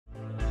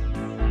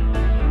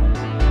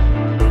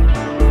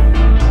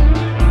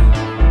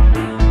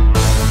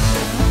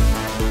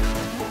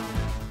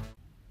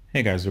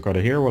Hey guys, Ricardo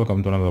here.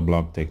 Welcome to another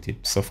blog tech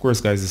tips. Of course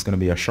guys, it's going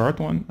to be a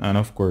short one, and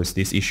of course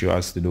this issue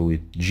has to do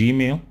with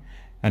Gmail,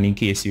 and in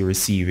case you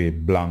receive a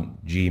blank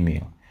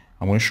Gmail,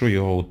 I'm going to show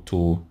you how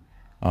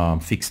to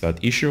fix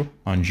that issue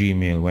on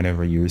Gmail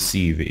whenever you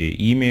receive a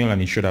email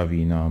and it should have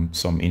been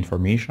some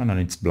information and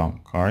it's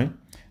blank. All right,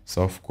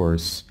 so of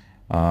course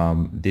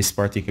this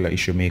particular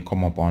issue may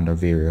come up under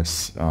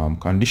various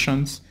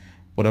conditions,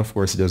 but of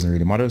course it doesn't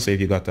really matter. So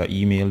if you got an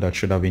email that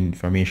should have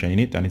information in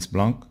it and it's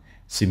blank,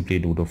 simply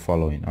do the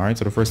following. All right,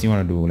 so the first thing you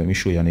want to do, let me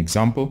show you an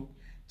example.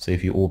 So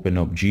if you open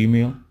up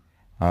Gmail,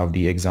 I have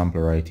the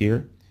example right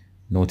here.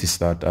 Notice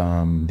that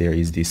there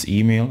is this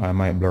email. I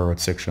might blur out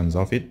sections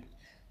of it,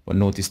 but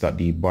notice that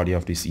the body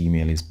of this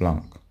email is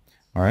blank.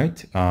 All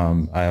right,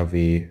 I have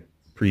a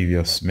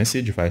previous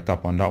message. If I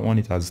tap on that one,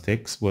 it has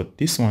text, but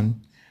this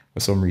one for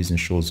some reason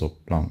shows up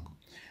blank.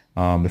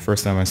 The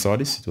first time I saw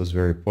this, it was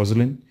very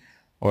puzzling.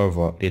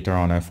 However, later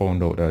on I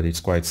found out that it's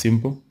quite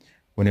simple.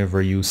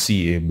 Whenever you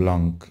see a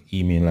blank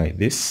email like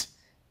this,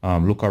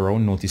 look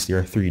around, notice there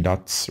are three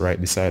dots right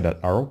beside that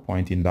arrow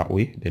pointing that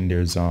way. Then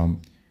there's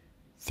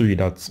three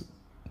dots.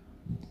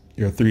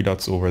 There are three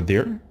dots over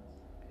there.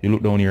 You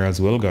look down here as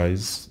well,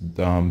 guys.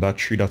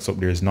 That three dots up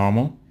there is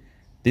normal.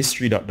 This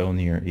three dot down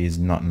here is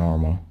not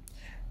normal.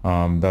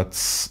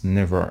 That's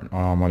never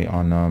normally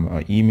on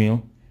an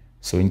email.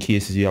 So in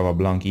cases you have a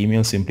blank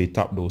email, simply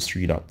tap those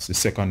three dots, the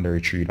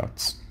secondary three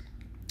dots.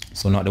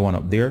 So not the one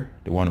up there,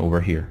 the one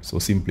over here. So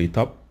simply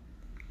tap.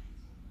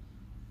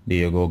 There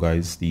you go,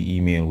 guys. The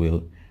email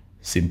will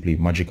simply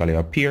magically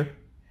appear.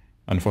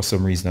 And for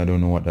some reason, I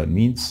don't know what that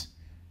means.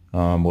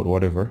 But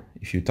whatever,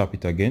 if you tap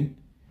it again,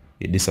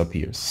 it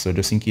disappears. So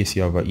just in case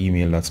you have an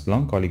email that's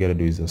blank, all you gotta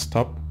do is just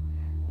tap.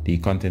 The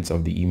contents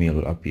of the email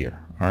will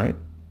appear. All right.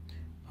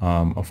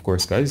 Of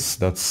course, guys,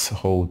 that's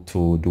how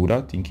to do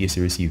that in case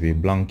you receive a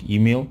blank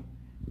email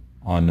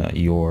on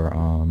your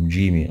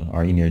Gmail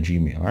or in your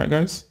Gmail. All right,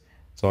 guys.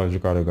 So I was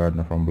Ricardo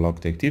Gardner from Blog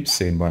Tech Tips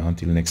saying bye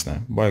until next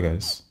time. Bye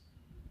guys.